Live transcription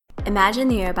Imagine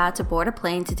that you're about to board a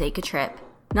plane to take a trip.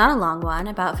 Not a long one,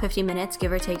 about 50 minutes,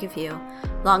 give or take a few.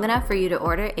 Long enough for you to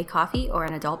order a coffee or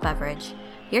an adult beverage.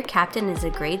 Your captain is a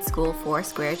grade school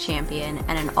Foursquare champion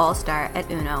and an all-star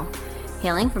at Uno.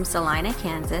 Hailing from Salina,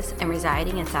 Kansas, and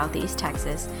residing in Southeast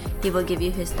Texas, he will give you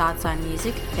his thoughts on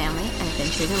music, family, and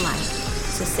adventures in life.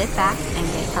 So sit back and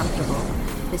get comfortable.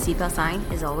 The seatbelt sign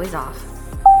is always off.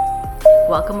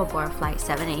 Welcome aboard Flight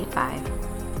 785.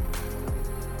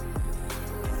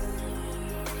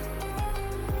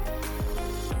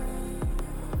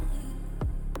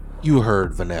 You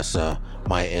heard Vanessa,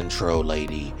 my intro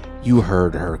lady. You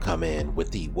heard her come in with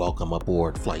the welcome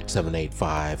aboard Flight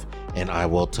 785, and I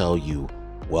will tell you,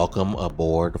 welcome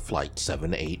aboard Flight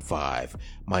 785.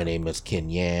 My name is Ken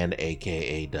Yan,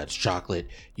 aka Dutch Chocolate.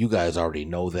 You guys already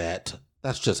know that.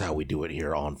 That's just how we do it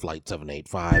here on Flight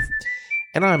 785.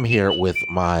 And I'm here with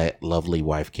my lovely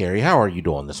wife, Carrie. How are you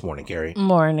doing this morning, Carrie?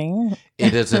 Morning.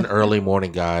 It is an early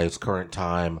morning, guys. Current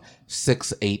time,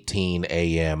 6:18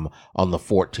 a.m. on the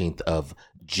 14th of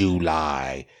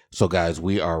July. So, guys,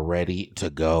 we are ready to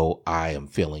go. I am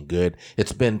feeling good.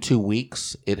 It's been 2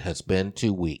 weeks. It has been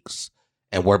 2 weeks.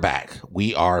 And we're back.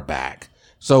 We are back.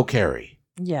 So, Carrie.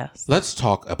 Yes. Let's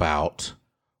talk about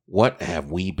what have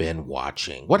we been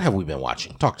watching. What have we been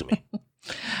watching? Talk to me.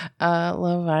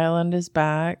 Love Island is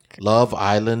back. Love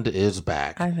Island is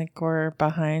back. I think we're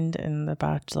behind in The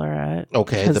Bachelorette.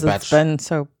 Okay, because it's been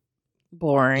so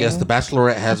boring. Yes, The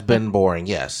Bachelorette has been boring.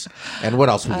 Yes, and what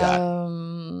else we got?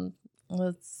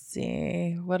 Let's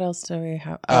see. What else do we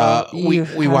have?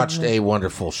 We watched a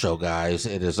wonderful show, guys.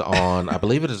 It is on. I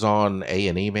believe it is on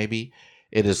A&E. Maybe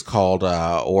it is called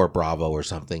or Bravo or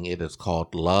something. It is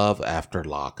called Love After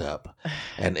Lockup,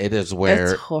 and it is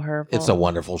where it's horrible. It's a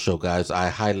wonderful show, guys. I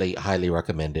highly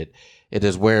recommend it. It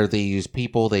is where these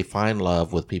people, they find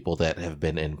love with people that have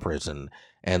been in prison,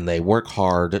 and they work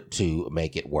ward to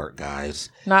make it work, guys.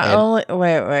 Wait.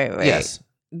 Yes,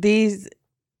 these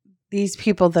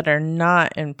people that are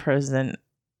not in prison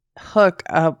hook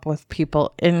up with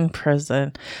people in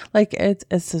prison. Like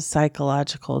it's a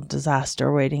psychological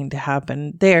disaster waiting to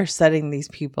happen. They are setting these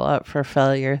people up for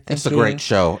failure. It's a great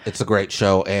show.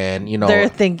 And they're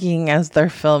thinking as they're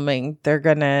filming, they're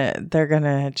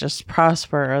gonna just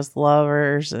prosper as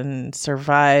lovers and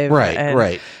survive.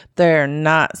 Right. They're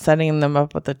not setting them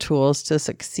up with the tools to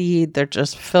succeed. They're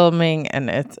just filming, and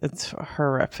it's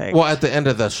horrific. Well, at the end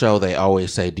of the show, they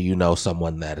always say, "Do you know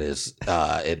someone that is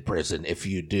in prison? If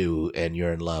you do, and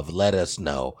you're in love, let us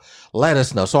know. Let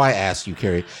us know." So I ask you,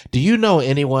 Carrie, do you know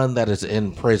anyone that is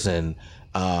in prison?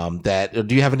 Do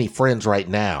you have any friends right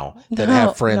now that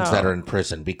have friends that are in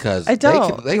prison? Because I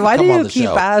don't. They can Why come do on you the keep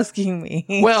show. asking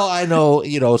me? Well, I know,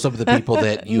 some of the people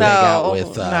that you hang out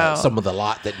with, some of the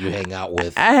lot that you hang out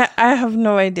with. I have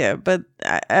no idea, but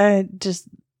I just...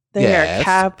 They are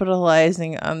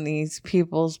capitalizing on these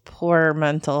people's poor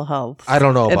mental health. I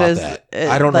don't know about that.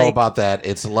 I don't know about that.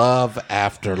 It's Love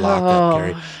After Lockup,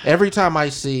 Carrie. Every time I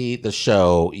see the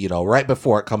show, right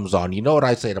before it comes on, you know what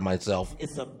I say to myself?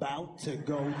 It's about to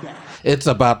go down. It's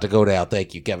about to go down.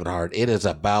 Thank you, Kevin Hart. It is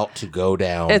about to go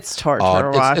down. It's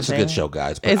torture watching. It's a good show,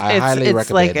 guys. But I highly recommend it.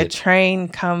 It's like a train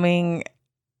coming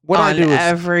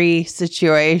every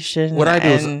situation. What I do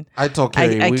is I told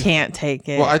Carrie I can't take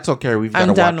it. Well, I told Carrie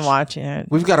I'm done watching it.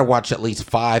 We've got to watch at least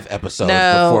 5 episodes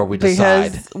before we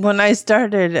decide. Because when I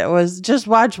started, it was just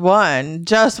watch 1,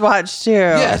 just watch 2.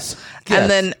 Yes. And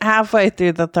then halfway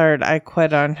through the 3rd, I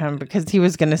quit on him because he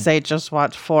was going to say just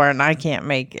watch 4, and I can't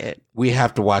make it. We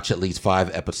have to watch at least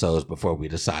 5 episodes before we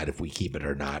decide if we keep it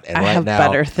or not. And I have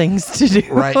better things to do.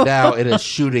 Right now, it is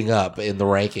shooting up in the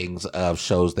rankings of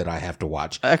shows that I have to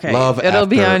watch. Okay, it'll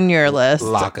be on your list.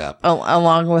 Lockup,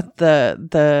 along with the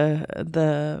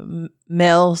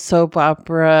male soap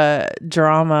opera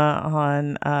drama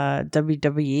on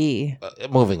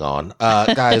WWE. Moving on,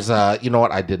 guys. You know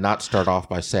what? I did not start off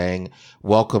by saying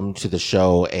welcome to the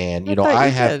show, and I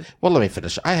have. Did. Well, let me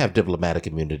finish. I have diplomatic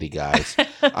immunity, guys.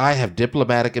 I have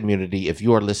diplomatic immunity. If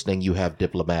you are listening, you have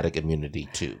diplomatic immunity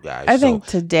too, guys. I think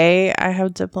today I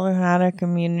have diplomatic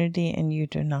immunity and you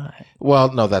do not.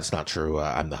 Well, no, that's not true.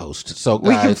 I'm the host. So, guys,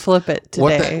 we can flip it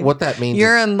today. What that means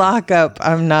you're in lockup.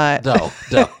 I'm not. No.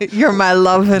 You're my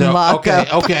love in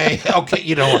lockup. Okay.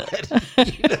 You know what?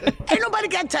 Ain't nobody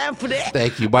got time for that.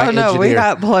 Thank you. We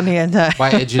got plenty of time. My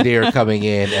engineer coming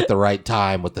in at the right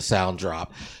time with the sound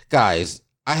drop. Guys,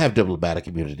 I have diplomatic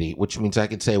immunity, which means I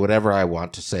can say whatever I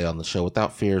want to say on the show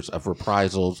without fears of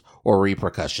reprisals or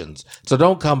repercussions. So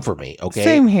don't come for me, okay?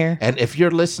 Same here. And if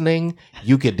you're listening,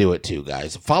 you can do it too,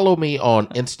 guys. Follow me on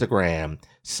Instagram,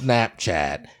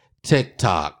 Snapchat,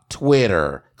 TikTok,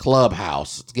 Twitter,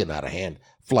 Clubhouse. It's getting out of hand.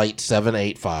 Flight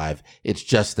 785. It's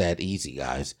just that easy,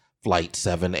 guys. Flight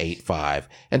 785.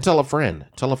 And tell a friend.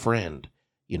 Tell a friend.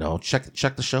 You know, check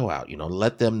the show out. You know,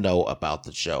 let them know about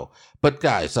the show. But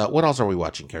guys, what else are we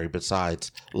watching, Carrie,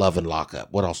 besides Love and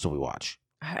Lockup? What else do we watch?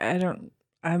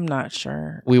 I'm not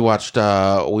sure. We watched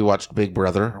Big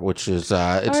Brother, which is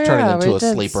turning into a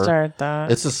sleeper. Start that.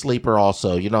 It's a sleeper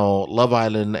also. You know, Love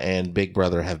Island and Big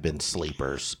Brother have been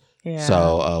sleepers. Yeah.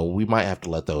 So we might have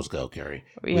to let those go, Carrie.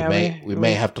 Yeah, we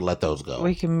may have to let those go.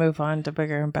 We can move on to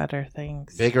bigger and better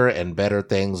things. Bigger and better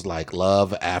things like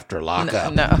Love After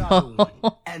Lockup. No.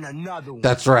 And another one.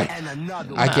 That's right. And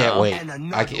another I one. can't wait. And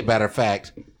another one. Matter of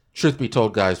fact, truth be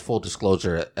told, guys, full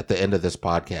disclosure, at the end of this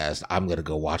podcast, I'm going to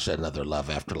go watch another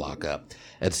Love After Lockup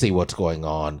and see what's going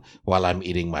on while I'm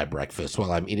eating my breakfast,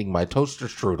 while I'm eating my toaster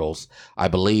strudels. I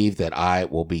believe that I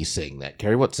will be seeing that.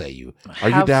 Carrie, what say you?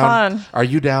 Have fun. Are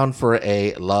you down for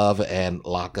a Love and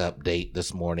Lockup date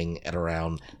this morning at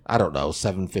around, I don't know,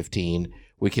 7:15?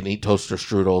 We can eat toaster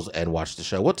strudels and watch the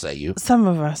show. What say you? Some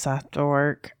of us have to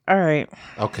work. All right.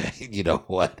 Okay, you know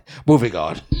what? Moving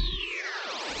on.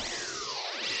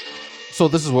 So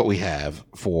this is what we have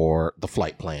for the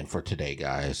flight plan for today,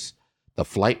 guys. The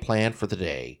flight plan for the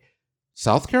day.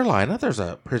 South Carolina, there's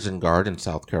a prison guard in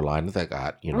South Carolina that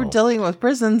got, We're dealing with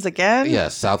prisons again?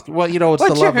 Yes, it's What's the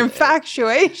your love.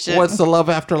 infatuation? What's the Love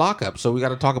After Lockup? So we got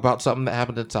to talk about something that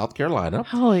happened in South Carolina.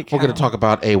 Holy cow. We're going to talk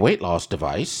about a weight loss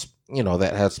device,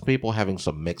 that has people having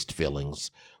some mixed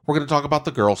feelings. We're going to talk about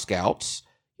the Girl Scouts.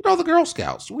 The Girl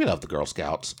Scouts. We love the Girl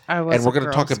Scouts. I was And we're a going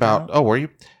to Girl talk about, Scout. were you?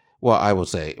 Well, I will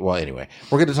say, anyway,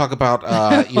 we're going to talk about,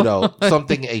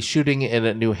 a shooting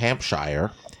in New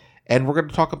Hampshire, and we're going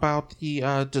to talk about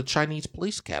the Chinese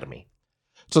Police Academy.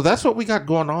 So that's what we got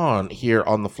going on here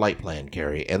on the flight plan,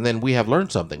 Carrie. And then we have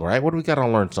Learned Something, right? What do we got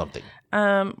on Learned Something?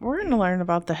 We're going to learn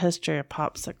about the history of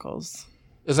popsicles.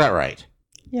 Is that right?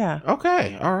 Yeah.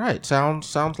 Okay. All right.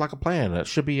 Sounds like a plan.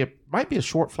 It might be a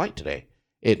short flight today.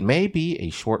 It may be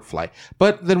a short flight,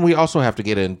 but then we also have to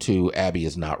get into Abby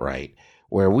is Not Right,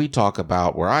 where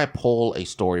I pull a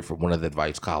story from one of the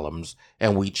advice columns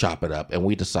and we chop it up and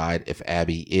we decide if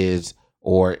Abby is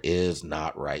or is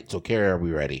not right. So, Carrie, are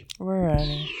we ready? We're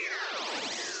ready.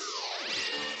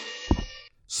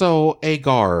 So, a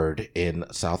guard in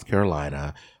South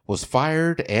Carolina was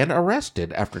fired and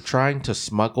arrested after trying to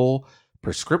smuggle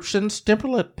prescription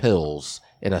stimulant pills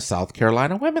in a South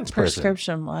Carolina women's prison.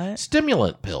 Prescription what?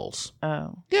 Stimulant pills.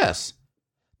 Oh. Yes.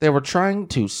 They were trying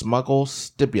to smuggle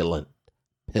stimulant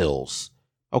pills,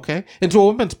 into a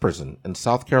women's prison in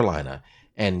South Carolina.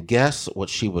 And guess what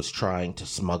she was trying to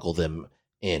smuggle them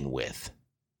in with?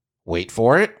 Wait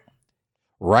for it.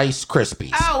 Rice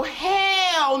Krispies. Oh,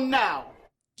 hell no.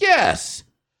 Yes.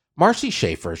 Marcy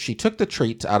Schaefer, she took the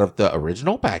treats out of the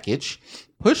original package,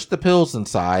 pushed the pills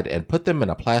inside, and put them in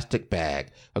a plastic bag,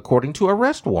 according to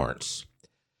arrest warrants.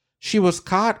 She was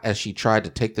caught as she tried to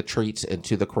take the treats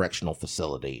into the correctional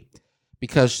facility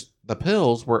because the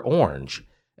pills were orange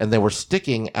and they were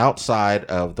sticking outside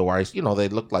of the rice. They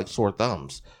looked like sore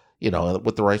thumbs,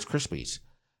 with the Rice Krispies.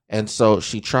 And so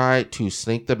she tried to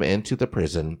sneak them into the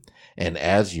prison, and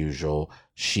as usual,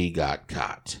 she got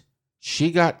caught.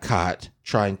 She got caught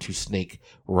trying to sneak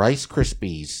Rice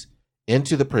Krispies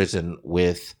into the prison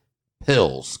with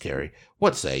pills, Carrie.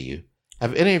 What say you?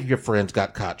 Have any of your friends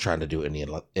got caught trying to do any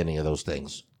of those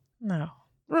things? No.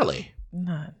 Really?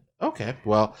 None. Okay.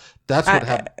 Well, that's what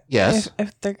happened. Yes.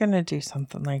 If they're going to do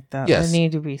something like that, Yes. they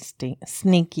need to be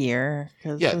sneakier.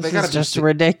 Because Yeah, this they gotta is be just sneak-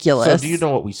 ridiculous. So do you know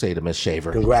what we say to Miss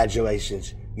Shaver?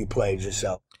 Congratulations. You played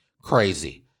yourself.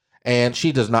 Crazy. And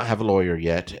she does not have a lawyer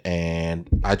yet.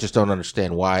 And I just don't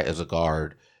understand why, as a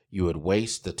guard, you would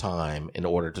waste the time in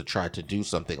order to try to do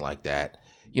something like that.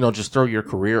 Just throw your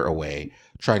career away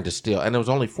trying to steal. And it was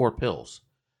only 4 pills.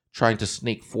 Trying to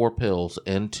sneak 4 pills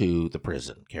into the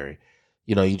prison, Carrie.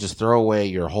 You just throw away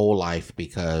your whole life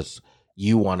because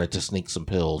you wanted to sneak some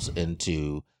pills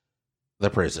into the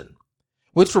prison.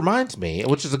 Which reminds me,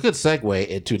 which is a good segue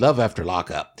into Love After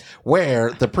Lockup,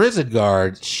 where the prison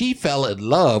guard, she fell in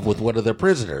love with one of the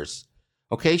prisoners.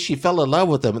 Okay, she fell in love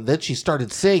with him, and then she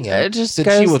started singing. It just then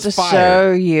goes she was to fired.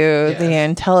 show you Yes. the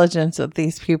intelligence of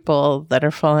these people that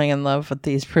are falling in love with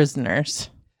these prisoners.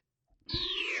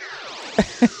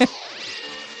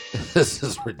 This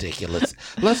is ridiculous.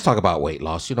 Let's talk about weight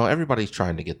loss. Everybody's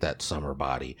trying to get that summer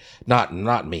body. Not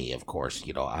me, of course.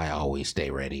 I always stay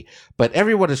ready. But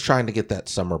everyone is trying to get that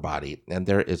summer body. And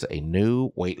there is a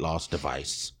new weight loss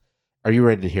device. Are you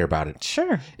ready to hear about it?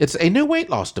 Sure. It's a new weight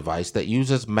loss device that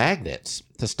uses magnets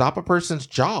to stop a person's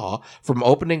jaw from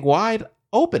opening wide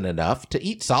open enough to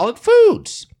eat solid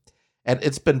foods. And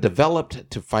it's been developed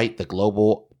to fight the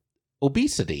global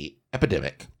obesity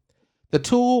epidemic. The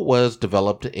tool was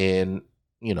developed in,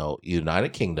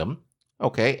 United Kingdom,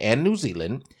 okay, and New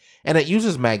Zealand, and it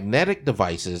uses magnetic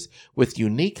devices with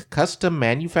unique custom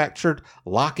manufactured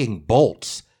locking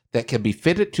bolts that can be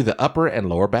fitted to the upper and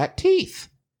lower back teeth.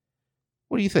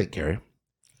 What do you think, Carrie?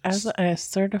 As a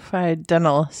certified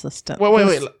dental assistant.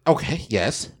 Wait. Okay,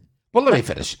 yes. Well, let me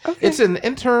finish. Okay. It's an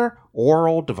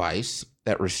intraoral device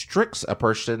that restricts a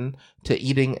person to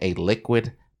eating a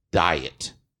liquid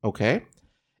diet, okay?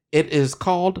 It is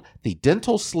called the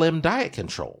Dental Slim Diet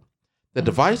Control. The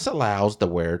device allows the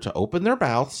wearer to open their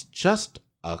mouths just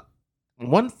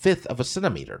 1/5 of a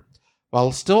centimeter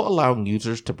while still allowing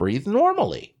users to breathe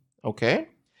normally, okay?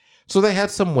 So they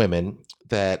had some women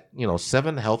that,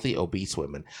 7 healthy obese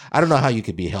women. I don't know how you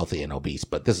could be healthy and obese,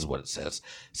 but this is what it says.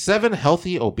 7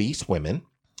 healthy obese women,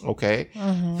 okay?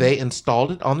 They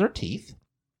installed it on their teeth,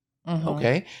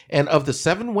 okay? And of the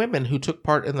 7 women who took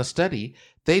part in the study,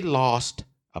 they lost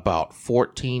about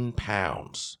 14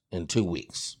 pounds in 2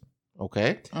 weeks,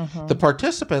 okay? The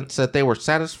participants said they were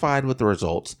satisfied with the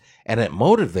results, and it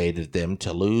motivated them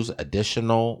to lose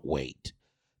additional weight.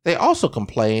 They also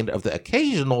complained of the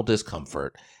occasional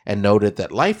discomfort and noted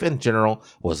that life in general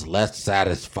was less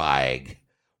satisfying.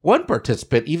 One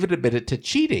participant even admitted to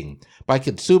cheating by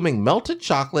consuming melted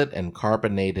chocolate and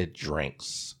carbonated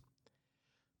drinks.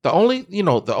 The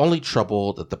only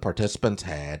trouble that the participants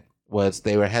had was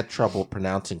they had trouble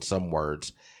pronouncing some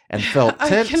words and felt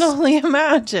tense. I can only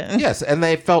imagine. Yes, and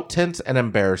they felt tense and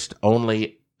embarrassed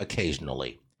only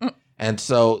occasionally. And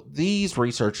so these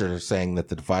researchers are saying that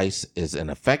the device is an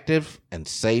effective and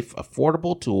safe,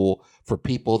 affordable tool for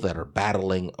people that are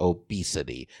battling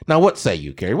obesity. Now, what say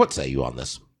you, Carrie? What say you on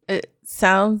this? It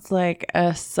sounds like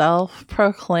a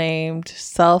self-proclaimed,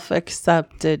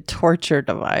 self-accepted torture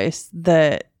device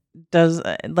that does,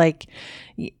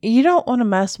 you don't want to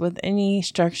mess with any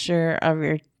structure of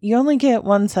you only get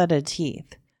one set of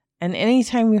teeth. And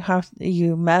anytime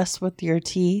you mess with your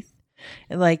teeth,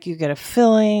 like you get a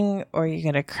filling or you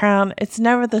get a crown, it's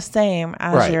never the same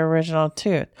as your original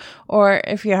tooth. Or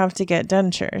if you have to get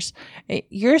dentures,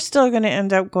 you're still going to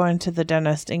end up going to the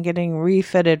dentist and getting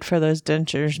refitted for those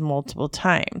dentures multiple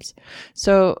times.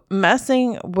 So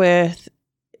messing with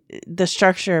the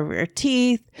structure of your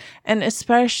teeth, and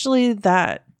especially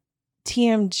that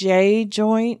TMJ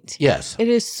joint. Yes. It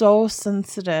is so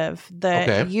sensitive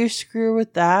that you screw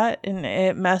with that and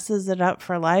it messes it up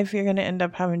for life. You're going to end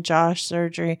up having jaw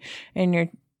surgery and your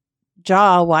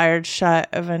jaw wired shut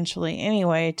eventually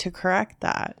anyway to correct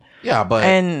that. Yeah,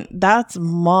 and that's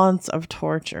months of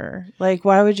torture. Like,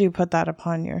 why would you put that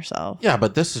upon yourself? Yeah,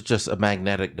 but this is just a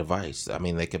magnetic device. I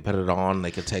mean, they can put it on, they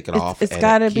can take it off. It's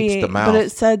got to be, but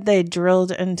it said they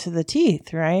drilled into the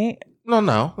teeth, right?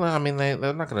 No. I mean, they're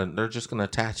not gonna. They're just gonna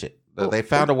attach it. They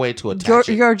found a way to attach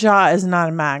it. Your jaw is not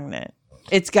a magnet.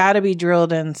 It's got to be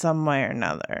drilled in some way or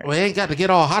another. We ain't got to get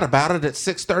all hot about it at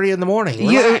 6:30 in the morning.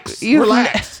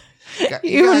 Relax.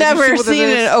 You've never seen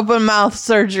an open mouth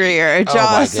surgery or a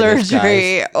jaw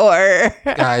surgery, or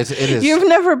guys, it is. You've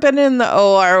never been in the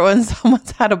OR when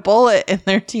someone's had a bullet in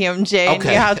their TMJ and you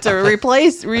have to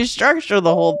restructure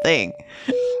the whole thing.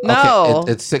 No,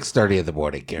 it's 6:30 in the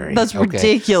morning, Gary. That's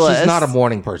ridiculous. She's not a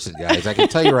morning person, guys. I can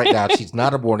tell you right now, she's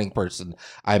not a morning person.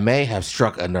 I may have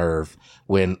struck a nerve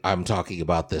when I'm talking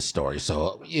about this story.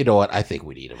 So you know what? I think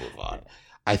we need to move on.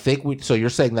 So you're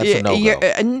saying that's a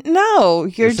no-go? No,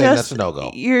 you're saying just that's a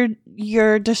no-go.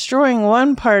 You're destroying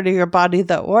one part of your body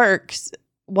that works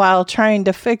while trying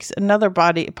to fix another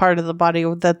part of the body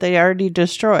that they already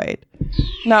destroyed.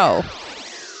 No.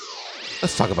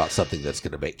 Let's talk about something that's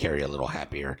going to make Carrie a little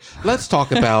happier. Let's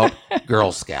talk about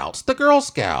Girl Scouts. The Girl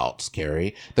Scouts,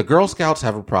 Carrie. The Girl Scouts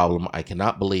have a problem. I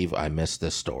cannot believe I missed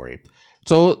this story.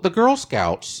 So the Girl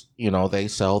Scouts, they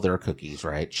sell their cookies,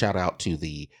 right? Shout out to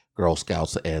the Girl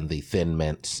Scouts and the Thin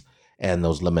Mints and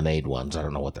those lemonade ones. I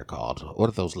don't know what they're called. What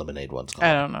are those lemonade ones called?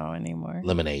 I don't know anymore.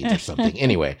 Lemonades or something.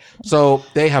 Anyway, so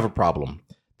they have a problem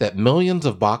that millions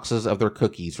of boxes of their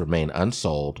cookies remain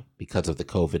unsold because of the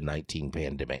COVID-19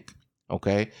 pandemic.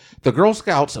 Okay? The Girl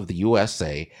Scouts of the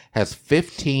USA has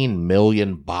 15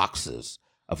 million boxes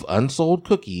of unsold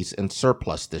cookies in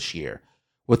surplus this year,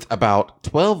 with about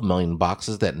 12 million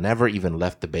boxes that never even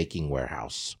left the baking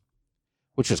warehouse.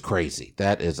 Which is crazy.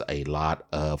 That is a lot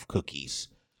of cookies.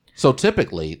 So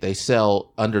typically they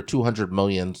sell under 200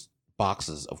 million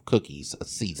boxes of cookies a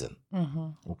season.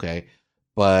 Mm-hmm. Okay.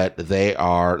 But they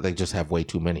just have way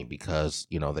too many because,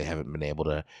 they haven't been able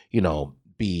to,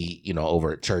 be,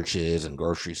 over at churches and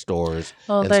grocery stores.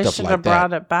 Well, and they stuff should like have that.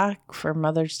 brought it back for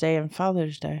Mother's Day and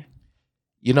Father's Day.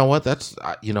 You know what?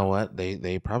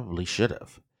 They probably should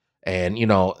have. And,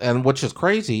 and which is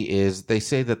crazy is they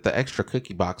say that the extra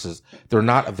cookie boxes, they're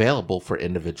not available for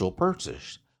individual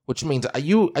purchase, which means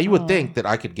you would think that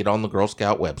I could get on the Girl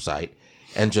Scout website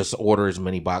and just order as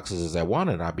many boxes as I want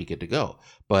and I'd be good to go.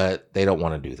 But they don't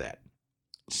want to do that.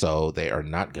 So they are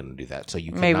not going to do that. So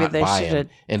you cannot buy them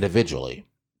individually.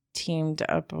 Teamed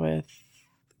up with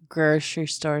grocery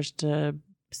stores to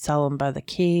sell them by the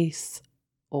case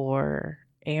or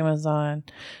Amazon.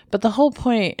 But the whole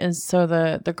point is so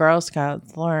that the Girl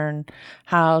Scouts learn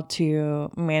how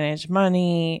to manage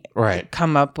money, right?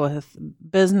 Come up with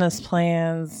business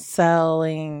plans,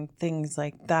 selling, things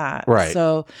like that. Right.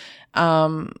 So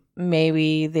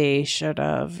maybe they should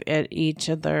have at each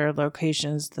of their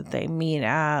locations that they meet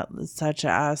at, such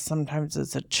as sometimes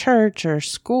it's a church or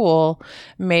school,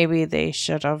 maybe they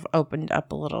should have opened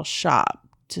up a little shop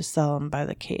to sell them by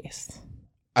the case.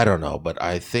 I don't know, but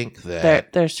I think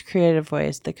that there's creative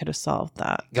ways they could have solved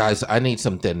that. Guys, I need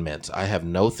some Thin Mints. I have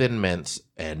no Thin Mints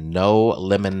and no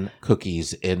lemon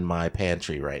cookies in my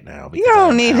pantry right now. You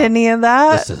don't need any of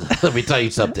that. Listen, let me tell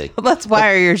you something. Let's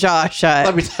wire your jaw shut.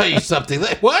 Let me tell you something.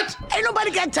 What? Ain't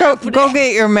nobody got time for that. Go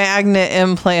get your magnet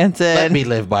implanted. Let me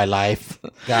live my life,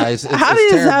 guys. How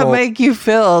does that make you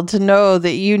feel to know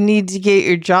that you need to get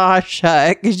your jaw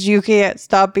shut because you can't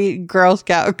stop eating Girl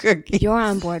Scout cookies? You're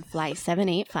on board flight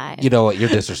 785. You know what? You're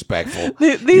disrespectful.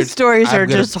 These stories are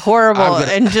just horrible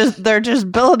and they're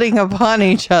just building upon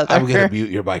each other. I'm going to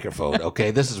mute your microphone,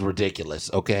 okay? This is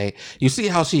ridiculous, okay? You see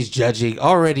how she's judging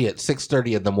already at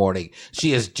 6:30 in the morning.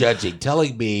 She is judging,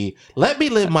 telling me, let me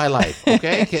live my life,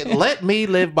 okay? Let me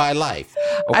live my life,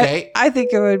 okay? I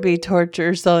think it would be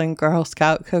torture selling Girl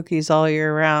Scout cookies all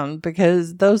year round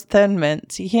because those Thin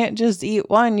Mints, you can't just eat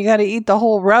one. You got to eat the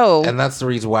whole row. And that's the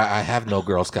reason why I have no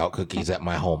Girl Scout cookies at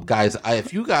my home. Guys,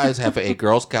 if you guys have a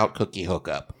Girl Scout cookie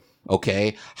hookup,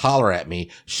 okay, holler at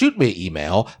me. Shoot me an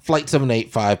email,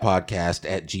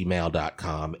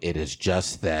 flight785podcast@gmail.com. It is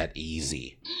just that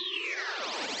easy.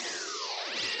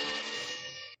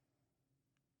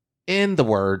 In the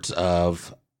words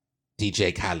of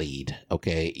DJ Khaled,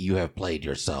 okay, you have played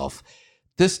yourself.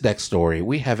 This next story,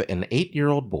 we have an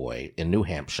 8-year-old boy in New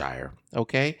Hampshire,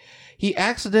 okay? He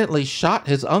accidentally shot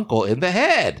his uncle in the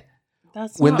head.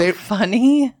 That's not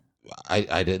funny.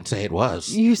 I didn't say it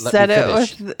was. You said it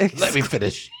was. Let me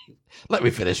finish. Let me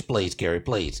finish, please, Gary,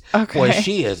 please. Okay. Boy,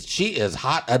 she is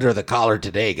hot under the collar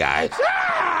today, guys.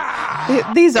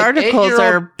 These articles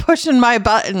are pushing my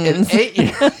buttons.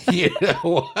 You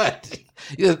know what?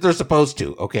 They're supposed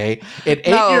to, okay? An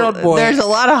 8-year-old boy. There's a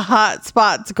lot of hot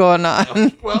spots going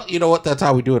on. Well, you know what? That's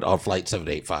how we do it on Flight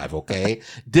 785, okay?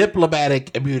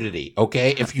 Diplomatic immunity,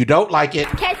 okay? If you don't like it,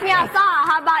 Catch me outside.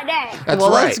 How about that? That's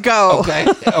well, right. Let's go. Okay.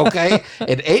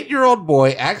 An 8-year-old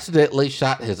boy accidentally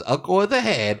shot his uncle in the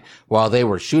head while they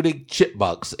were shooting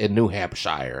chipmunks in New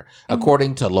Hampshire,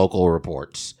 according to local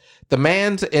reports. The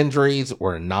man's injuries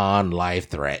were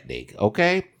non-life-threatening,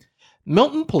 okay?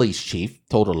 Milton Police Chief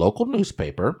told a local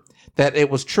newspaper that it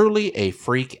was truly a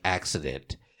freak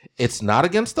accident. It's not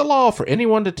against the law for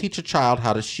anyone to teach a child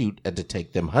how to shoot and to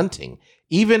take them hunting,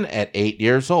 even at 8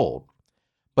 years old.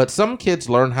 But some kids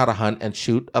learn how to hunt and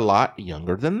shoot a lot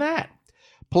younger than that.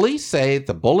 Police say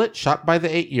the bullet shot by the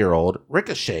 8-year-old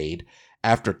ricocheted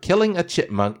after killing a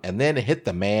chipmunk and then hit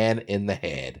the man in the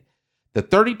head. The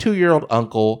 32-year-old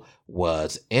uncle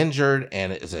was injured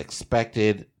and is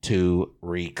expected to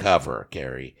recover,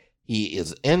 Gary. He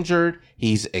is injured.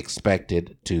 He's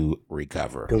expected to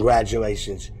recover.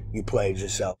 Congratulations. You played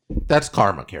yourself. That's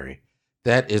karma, Gary.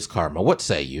 That is karma. What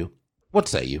say you? What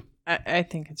say you? I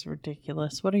think it's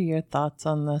ridiculous. What are your thoughts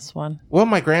on this one? Well,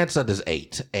 my grandson is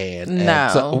 8. And no.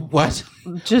 So, what?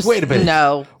 Just wait a minute.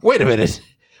 No. Wait a minute.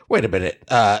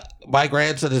 My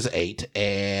grandson is 8,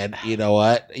 and you know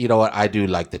what? I do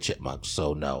like the chipmunks,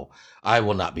 so no, I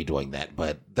will not be doing that.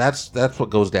 But that's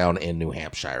what goes down in New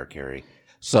Hampshire, Carrie.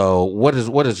 So what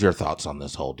is your thoughts on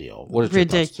this whole deal? What is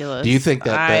ridiculous? Do you think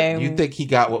that you think he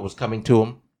got what was coming to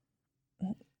him?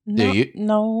 No, do you?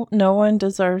 No one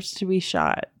deserves to be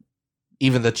shot.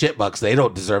 Even the chipmunks, they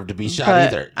don't deserve to be shot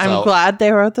either. So. I'm glad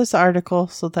they wrote this article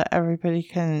so that everybody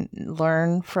can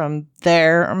learn from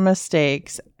their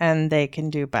mistakes and they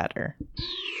can do better.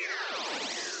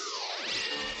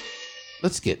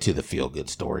 Let's get to the feel-good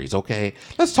stories, okay?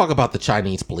 Let's talk about the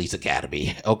Chinese Police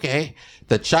Academy, okay?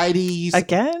 The Chinese...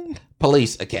 Again?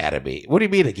 Police Academy. What do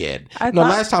you mean again?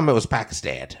 Last time it was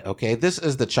Pakistan, okay? This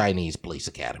is the Chinese Police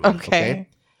Academy, okay?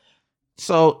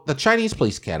 So, the Chinese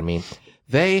Police Academy...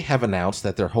 They have announced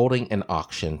that they're holding an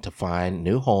auction to find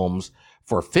new homes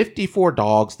for 54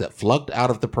 dogs that flunked out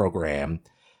of the program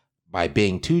by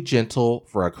being too gentle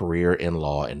for a career in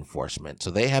law enforcement. So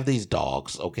they have these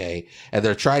dogs, okay, and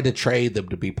they're trying to train them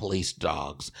to be police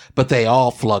dogs, but they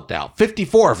all flunked out.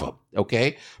 54 of them,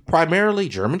 okay, primarily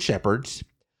German Shepherds,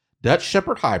 Dutch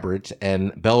Shepherd hybrids,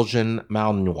 and Belgian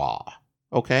Malinois,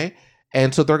 okay?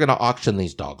 And so they're going to auction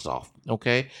these dogs off,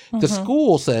 okay? The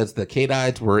school says the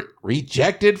canines were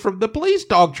rejected from the police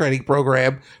dog training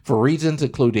program for reasons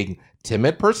including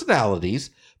timid personalities,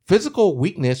 physical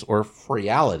weakness or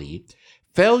frailty,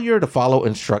 failure to follow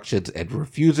instructions, and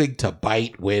refusing to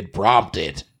bite when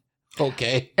prompted.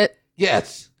 Okay?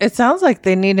 Yes. It sounds like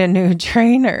they need a new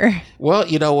trainer. Well,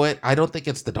 you know what? I don't think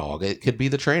it's the dog. It could be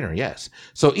the trainer, yes.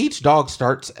 So each dog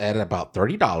starts at about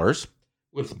 $30,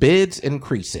 with bids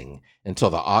increasing until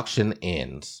the auction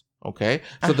ends. Okay?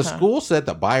 So the school said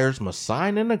the buyers must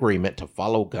sign an agreement to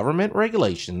follow government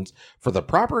regulations for the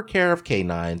proper care of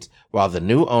canines, while the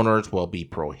new owners will be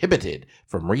prohibited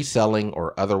from reselling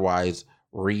or otherwise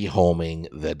rehoming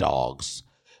the dogs.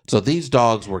 So these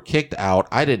dogs were kicked out.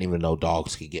 I didn't even know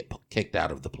dogs could get kicked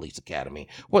out of the police academy.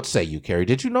 What say you, Carrie?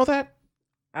 Did you know that?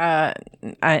 I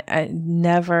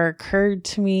never occurred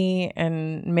to me,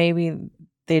 and maybe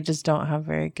they just don't have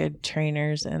very good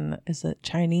trainers. And is it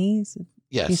Chinese?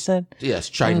 Yes. You said? Yes,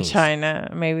 Chinese. In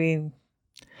China. Maybe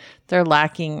they're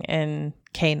lacking in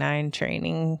canine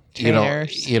training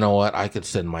trainers. You know what? I could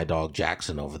send my dog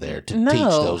Jackson over there to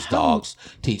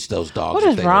teach those dogs. What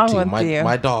is wrong with you?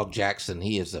 My dog Jackson,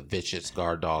 he is a vicious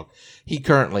guard dog. He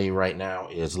currently right now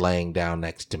is laying down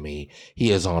next to me.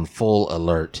 He is on full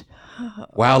alert.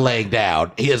 While laying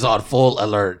down, he is on full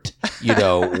alert,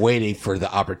 waiting for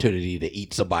the opportunity to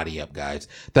eat somebody up, guys.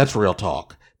 That's real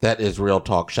talk. That is real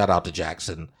talk. Shout out to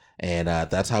Jackson. And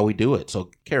that's how we do it. So,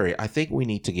 Carrie, I think we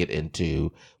need to get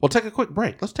into... We'll take a quick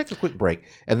break. Let's take a quick break,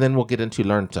 and then we'll get into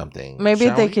Learn Something. Maybe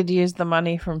they could use the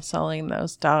money from selling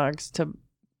those dogs to,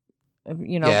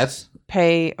 yes,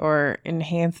 pay or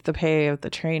enhance the pay of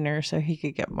the trainer so he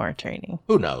could get more training.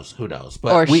 Who knows?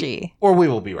 But or she. Or we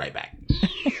will be right back.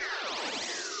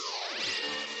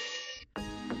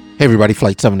 Hey, everybody,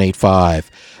 Flight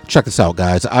 785. Check this out,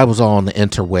 guys. I was on the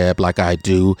interweb like I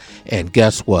do, and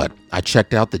guess what? I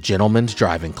checked out the Gentlemen's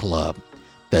Driving Club.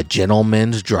 The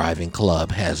Gentlemen's Driving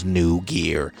Club has new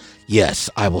gear. Yes,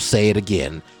 I will say it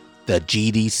again. The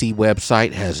GDC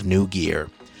website has new gear.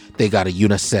 They got a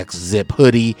unisex zip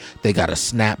hoodie. They got a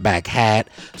snapback hat,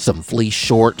 some fleece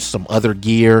shorts, some other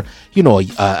gear.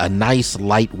 A nice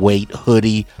lightweight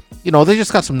hoodie. They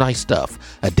just got some nice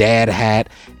stuff. A dad hat,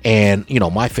 and,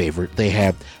 my favorite, they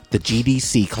have the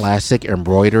GDC Classic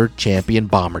Embroidered Champion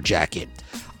Bomber Jacket.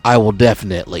 I will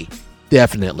definitely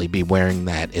be wearing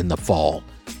that in the fall.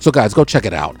 So, guys, go check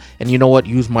it out. And you know what?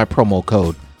 Use my promo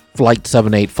code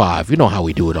FLIGHT785. You know how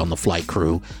we do it on the Flight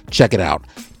Crew. Check it out.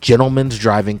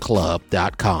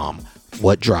 Gentlemen'sDrivingClub.com.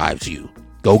 What drives you?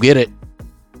 Go get it.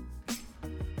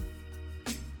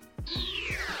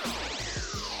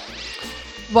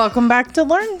 Welcome back to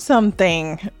Learn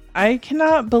Something. I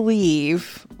cannot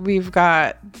believe we've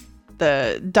got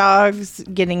the dogs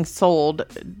getting sold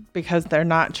because they're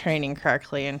not training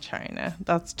correctly in China.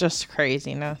 That's just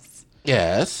craziness.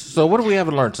 Yes. So what do we have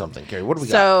to Learn Something, Carrie? What do we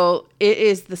got? So it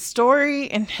is the story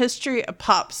and history of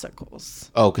popsicles.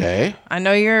 Okay. I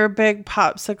know you're a big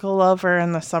popsicle lover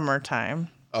in the summertime.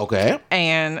 Okay.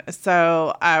 And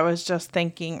so I was just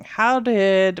thinking, how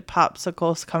did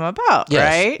popsicles come about,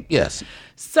 right? Yes.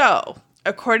 So,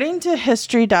 according to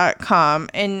history.com,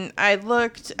 and I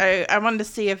wanted to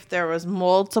see if there was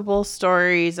multiple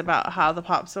stories about how the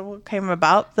popsicle came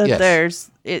about. It's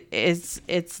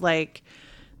like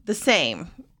the same.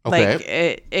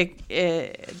 Okay.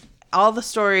 Like all the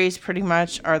stories pretty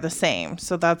much are the same.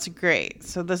 So that's great.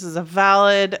 So this is a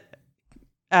valid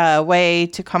way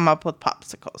to come up with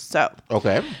popsicles. So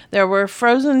okay, there were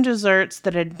frozen desserts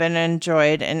that had been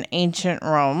enjoyed in ancient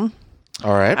Rome.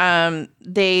 All right.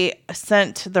 They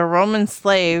sent the Roman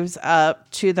slaves up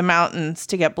to the mountains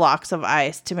to get blocks of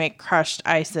ice to make crushed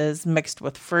ices mixed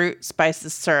with fruit,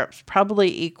 spices, syrups, probably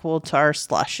equal to our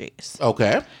slushies.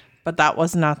 Okay. But that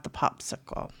was not the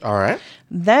popsicle. All right.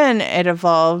 Then it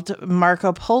evolved.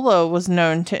 Marco Polo was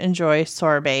known to enjoy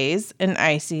sorbets and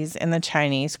ices in the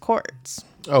Chinese courts.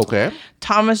 Okay.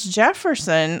 Thomas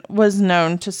Jefferson was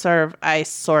known to serve ice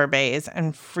sorbets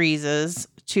and freezes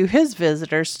to his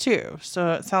visitors too.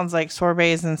 So it sounds like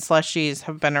sorbets and slushies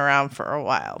have been around for a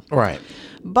while. Right.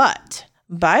 But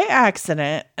by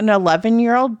accident, an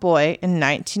 11-year-old boy in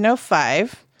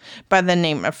 1905 by the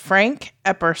name of Frank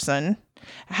Epperson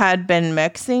had been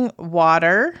mixing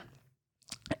water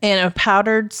in a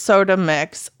powdered soda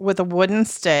mix with a wooden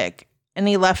stick, and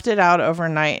he left it out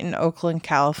overnight in Oakland,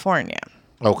 California.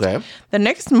 Okay. The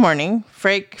next morning,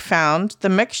 Frank found the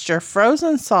mixture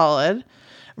frozen solid,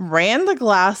 ran the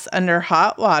glass under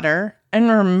hot water, and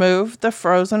removed the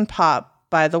frozen pop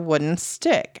by the wooden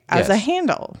stick as a Yes.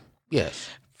 handle. Yes.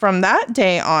 From that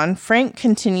day on, Frank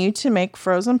continued to make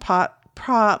frozen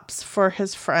props for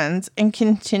his friends and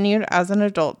continued as an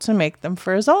adult to make them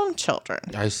for his own children.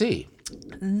 I see.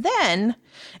 Then,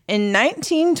 in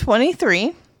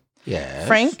 1923, Yes.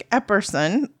 Frank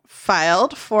Epperson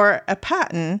filed for a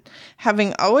patent,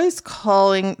 having always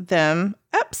calling them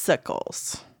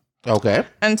Epsicles, Okay.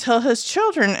 until his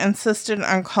children insisted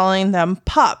on calling them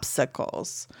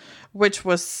Popsicles, which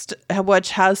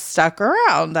has stuck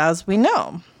around, as we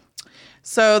know.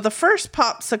 So the first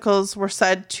Popsicles were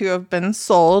said to have been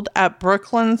sold at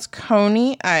Brooklyn's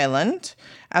Coney Island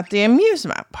at the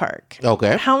amusement park.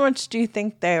 Okay. How much do you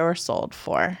think they were sold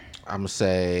for? I'm going to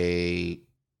say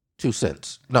 2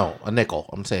 cents. No, a nickel.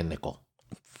 I'm saying nickel.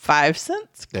 5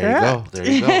 cents. There you go. Correct. There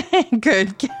you go.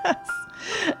 Good guess.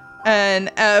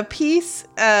 And a piece,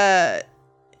 and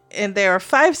they were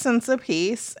 5 cents a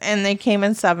piece, and they came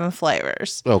in 7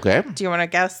 flavors. Okay. Do you want to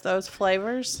guess those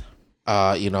flavors?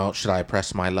 Should I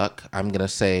press my luck? I'm going to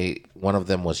say one of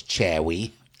them was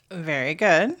cherry. Very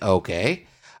good. Okay.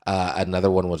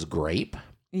 Another one was grape.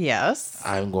 Yes.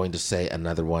 I'm going to say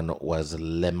another one was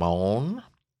lemon.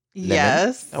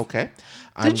 Yes. Okay.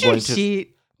 Did you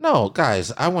cheat? No,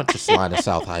 guys, I went to Salina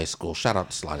South High School. Shout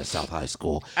out to Salina South High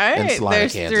School All in right. Salina,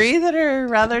 There's Kansas. 3 that are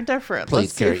rather different. Please,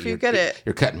 Let's see Carrie, if you get it.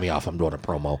 You're cutting me off. I'm doing a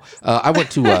promo. I went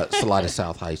to Salina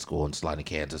South High School in Salina,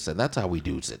 Kansas, and that's how we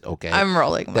do it, okay? I'm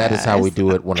rolling my That is how we eyes.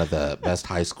 do it. One of the best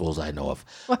high schools I know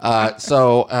of.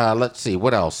 So let's see.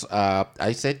 What else?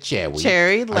 I said cherry.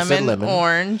 Cherry, I said lemon,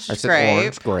 orange, I said grape.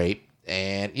 orange, grape.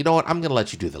 And you know what? I'm going to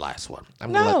let you do the last one.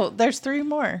 No, there's 3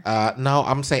 more. No, I'm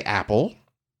going to say apple.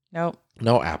 Nope.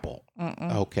 No apple.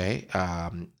 Mm-mm. Okay.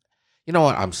 You know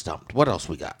what? I'm stumped. What else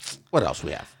we got? What else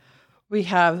we have? We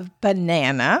have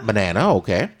banana, Banana.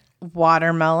 Okay.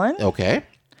 watermelon, Okay.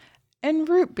 and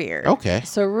root beer. Okay.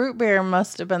 So root beer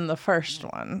must have been the first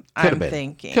one. Could have I'm been.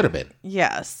 thinking. Could have been.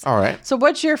 Yes. All right. So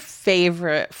what's your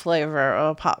favorite flavor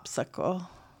of a popsicle?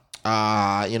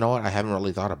 You know what? I haven't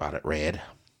really thought about it. Red.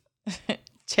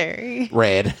 Cherry.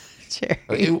 Red. Cherry.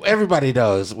 Everybody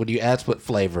knows when you ask what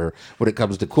flavor when it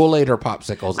comes to Kool-Aid or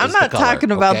popsicles. I'm it's the not color,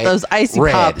 talking about okay? those icy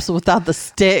Red. pops without the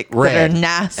stick that Red. are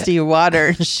nasty water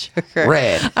and sugar.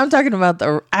 Red. I'm talking about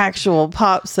the actual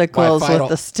popsicles final- with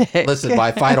the stick. Listen,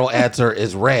 my final answer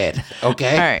is red.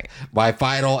 Okay. All right. My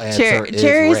final answer is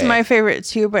Cherry's red. my favorite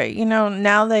too, but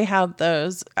now they have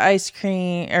those ice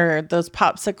cream or those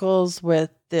popsicles with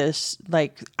this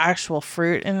like actual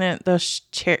fruit in it. Those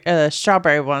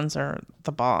strawberry ones are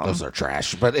the bomb. Those are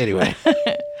trash. But anyway,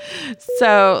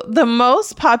 So the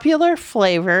most popular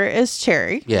flavor is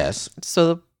cherry. yes,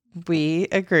 So we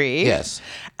agree. yes.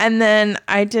 And then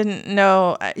I didn't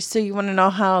know. So you want to know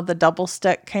how the double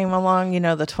stick came along?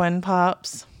 The twin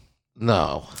pops.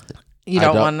 No. You I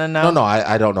don't want to know? No,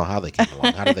 I don't know how they came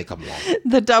along. How did they come along?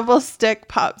 The double stick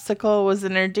popsicle was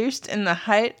introduced in the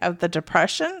height of the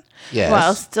Depression, Yes.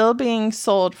 while still being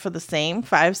sold for the same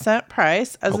 5-cent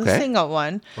price as Okay. a single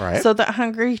one, Right. so that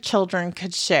hungry children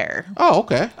could share. Oh,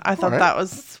 okay. I thought All right. that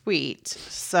was sweet.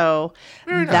 So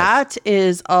Very nice. that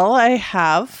is all I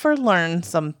have for Learn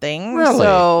Something. Really?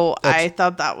 So That's- I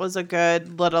thought that was a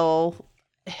good little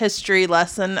history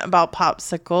lesson about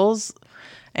popsicles.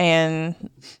 And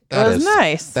it was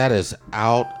nice. That is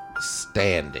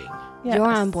outstanding. Yes. You're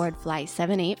on board Flight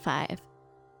 785.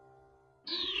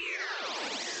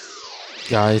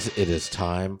 Guys, it is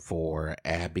time for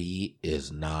Abby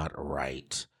is Not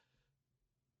Right.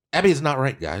 Abby is Not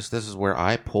Right, guys. This is where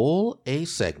I pull a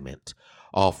segment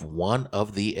off one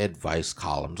of the advice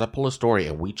columns. I pull a story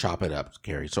and we chop it up,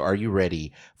 Carrie. So are you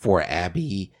ready for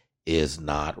Abby is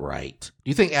Not Right? Do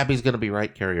you think Abby's going to be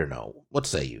right, Carrie, or no? What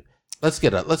say you? Let's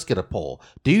get a poll.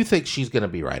 Do you think she's going to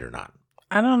be right or not?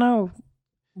 I don't know.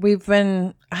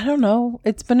 I don't know.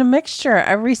 It's been a mixture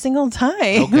every single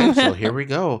time. Okay, so here we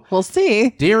go. We'll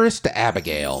see. Dearest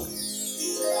Abigail.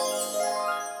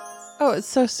 Oh, it's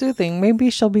so soothing. Maybe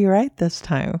she'll be right this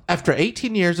time. After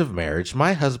 18 years of marriage,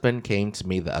 my husband came to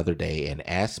me the other day and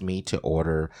asked me to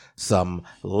order some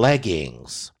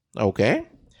leggings. Okay?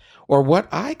 Or what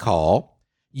I call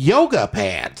yoga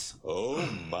pants. Oh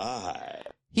my.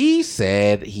 He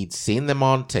said he'd seen them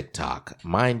on TikTok.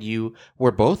 Mind you,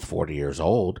 we're both 40 years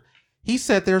old. He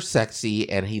said they're sexy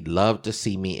and he'd love to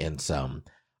see me in some.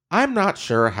 I'm not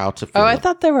sure how to feel. Oh, I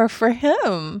thought they were for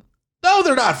him. No,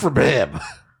 they're not for him.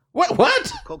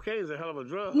 What? Cocaine's a hell of a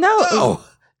drug. No. No.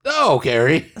 No,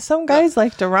 Carrie. Some guys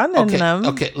like to run in them.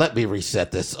 Okay, let me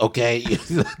reset this, okay?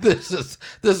 This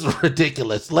is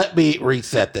ridiculous. Let me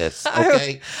reset this,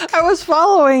 okay? I was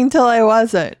following till I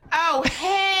wasn't. Oh,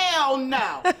 hell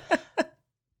no.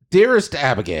 Dearest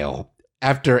Abigail,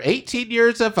 after 18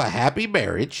 years of a happy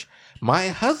marriage, my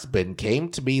husband came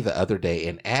to me the other day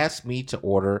and asked me to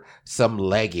order some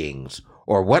leggings,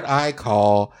 or what I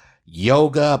call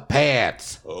yoga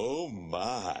pants. Oh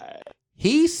my.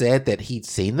 He said that he'd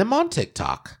seen them on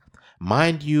TikTok.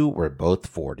 Mind you, we're both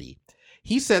 40.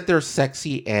 He said they're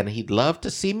sexy and he'd love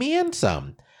to see me in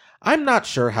some. I'm not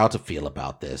sure how to feel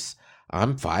about this.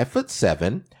 I'm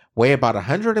 5'7", weigh about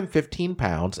 115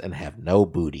 pounds, and have no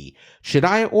booty. Should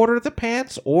I order the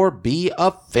pants or be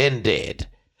offended?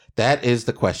 That is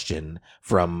the question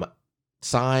from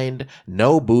signed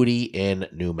No Booty in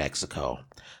New Mexico.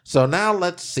 So now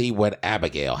let's see what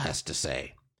Abigail has to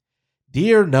say.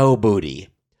 Dear No Booty,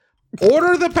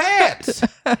 order the pants.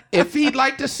 If he'd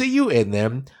like to see you in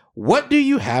them, what do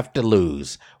you have to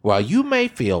lose? While you may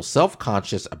feel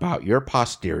self-conscious about your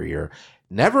posterior,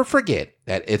 never forget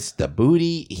that it's the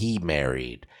booty he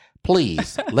married.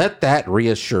 Please let that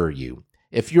reassure you.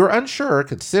 If you're unsure,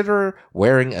 consider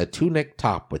wearing a tunic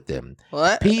top with them.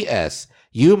 What? P.S.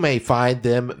 You may find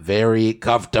them very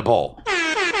comfortable.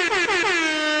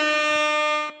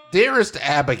 Dearest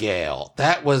Abigail.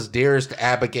 That was Dearest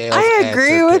Abigail's I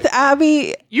agree answer with to-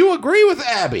 Abby. You agree with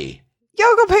Abby.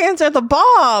 Yoga pants are the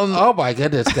bomb. Oh my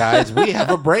goodness, guys. We have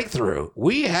a breakthrough.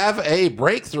 We have a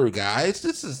breakthrough, guys.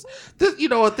 This, you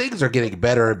know what? Things are getting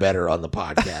better and better on the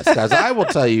podcast, guys. I will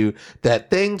tell you that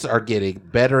things are getting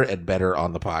better and better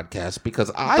on the podcast because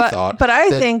But I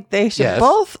think they should Yes.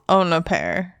 both own a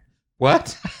pair.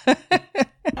 What?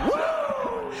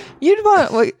 You'd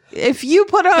want, if you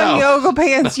put on No. yoga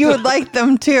pants, you would like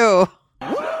them too.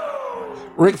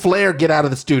 Ric Flair, get out of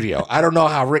the studio. I don't know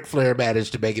how Ric Flair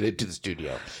managed to make it into the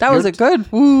studio. That was a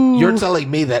good woo. You're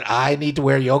telling me that I need to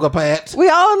wear yoga pants? We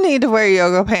all need to wear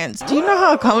yoga pants. Do you know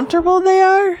how comfortable they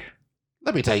are?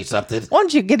 Let me tell you something.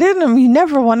 Once you get in them, you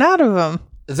never want out of them.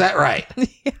 Is that right?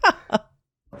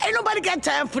 Ain't nobody got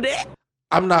time for that.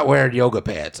 I'm not wearing yoga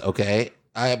pants, okay?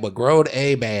 I am a grown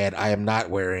A man. I am not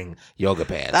wearing yoga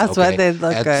pants. That's okay? why they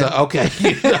look And good. so- okay,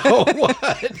 you know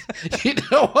what? You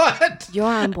know what? You're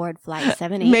on board flight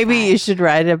 785. Maybe you should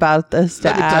write about this to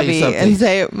Let me tell you Abby something. and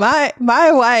say,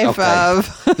 my wife Okay.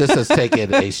 of. This has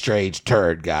taken a strange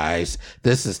turn, guys.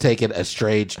 This has taken a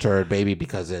strange turn, baby,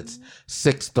 because it's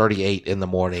 6:38 in the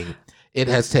morning. It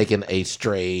has taken a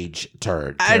strange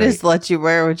turn. I Carrie. just let you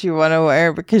wear what you want to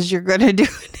wear because you're going to do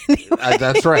it anyway.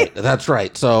 That's right. That's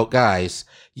right. So, guys,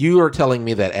 you are telling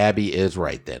me that Abby is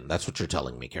right then. That's what you're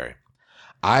telling me, Carrie.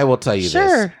 I will tell you this.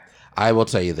 Sure. I will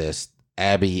tell you this.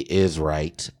 Abby is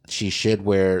right. She should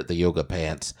wear the yoga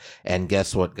pants. And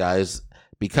guess what, guys?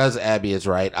 Because Abby is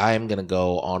right, I am going to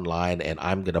go online and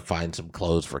I'm going to find some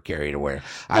clothes for Carrie to wear.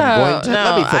 I'm going to.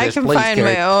 Let me finish, I can please, find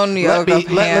Carrie. my own yoga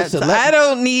pants. I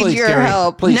don't need please, your Carrie,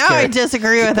 help. please, Now Carrie. I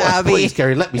disagree with Abby. Please,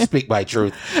 Carrie, let me speak my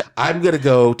truth. I'm going to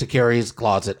go to Carrie's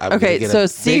closet. I'm gonna Okay, get so a big-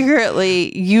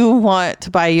 secretly, you want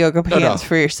to buy yoga pants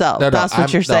for yourself. That's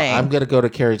what you're saying. I'm going to go to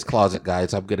Carrie's closet,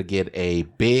 guys. I'm going to get a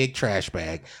big trash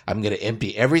bag. I'm going to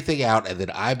empty everything out, and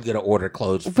then I'm going to order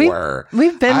clothes for her.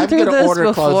 We've been I'm through gonna this order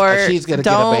clothes, before. and she's going to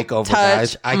get a Don't makeover, touch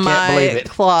guys. I can't my believe it.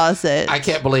 closet. I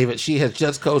can't believe it. She has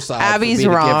just co-signed Abby's for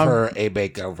me wrong. to give her a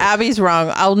makeover. Abby's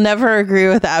wrong. I'll never agree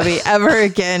with Abby ever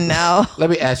again now. Let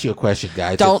me ask you a question,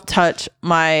 guys. Don't touch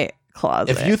my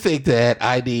closet. If you think that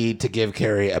I need to give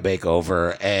Carrie a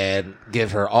makeover and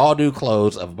give her all new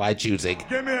clothes of my choosing,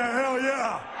 Give me a hell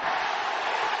yeah.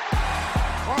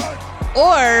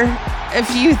 Or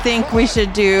if you think we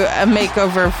should do a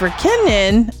makeover for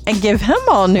Kenyon and give him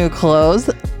all new clothes,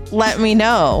 let me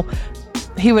know.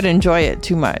 He would enjoy it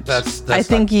too much. That's I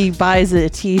think he buys a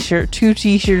t-shirt, 2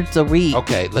 t-shirts a week.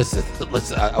 okay, listen.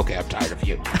 Okay, I'm tired of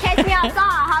you. Catch me outside.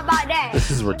 How about that? This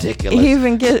is ridiculous. He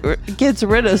even gets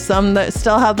rid of some that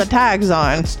still have the tags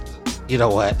on. You know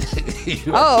what? You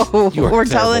Oh, you are we're terrible.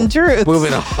 telling truth.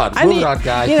 Moving on. Moving on,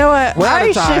 guys. You know what? We're out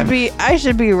of time. I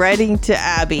should be writing to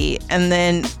Abby, and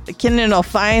then Kenan will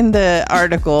find the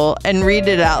article and read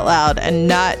it out loud, and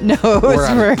not know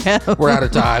We're it's out, for him. we're out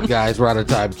of time, guys. We're out of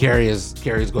time. Carrie's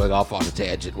going off on a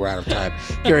tangent. We're out of time.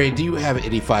 Carrie, do you have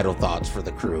any final thoughts for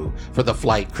the crew, for the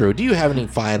flight crew? Do you have any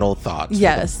final thoughts?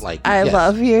 Yes, For the flight? I Yes.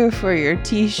 love you for your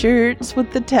t-shirts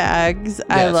with the tags.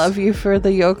 I Yes. love you for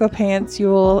the yoga pants you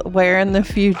will wear in the I'm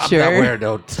future. not wearing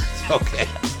no. Okay.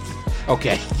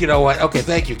 Okay, you know what? Okay,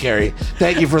 thank you, Carrie.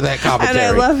 Thank you for that commentary.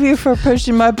 And I love you for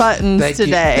pushing my buttons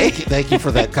today. Thank you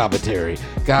for that commentary.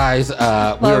 Guys,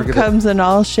 love comes in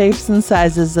all shapes and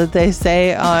sizes, that they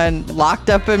say on Locked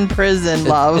Up in Prison,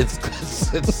 love.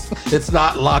 It's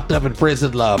not Locked Up in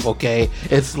Prison love, okay?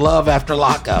 It's love after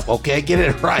lockup, okay? Get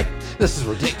it right. This is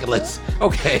ridiculous.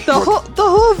 Okay. The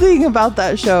whole thing about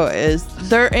that show is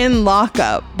they're in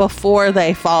lockup before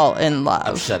they fall in love.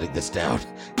 I'm shutting this down.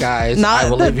 Guys,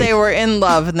 not that they were in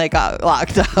love and they got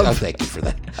locked up. Oh, thank you for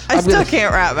that. I still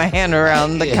can't wrap my hand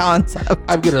around the concept.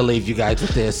 I'm going to leave you guys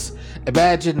with this.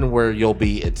 Imagine where you'll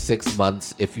be in 6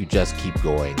 months if you just keep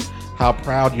going. How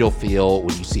proud you'll feel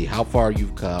when you see how far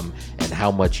you've come and how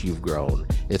much you've grown.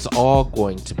 It's all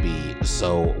going to be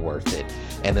so worth it.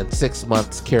 And in 6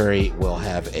 months, Carrie will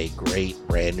have a great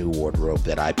brand new wardrobe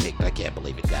that I picked. I can't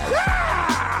believe it,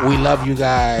 guys. We love you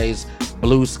guys.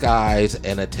 Blue skies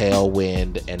and a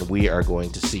tailwind, and we are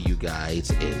going to see you guys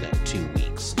in 2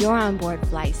 weeks. You're on board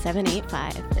Flight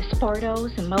 785. The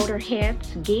sportos,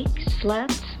 motorheads, geeks,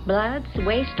 sluts, bloods,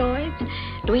 wastoids,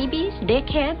 dweebies,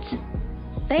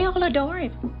 dickheads, they all adore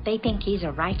him. They think he's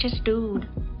a righteous dude.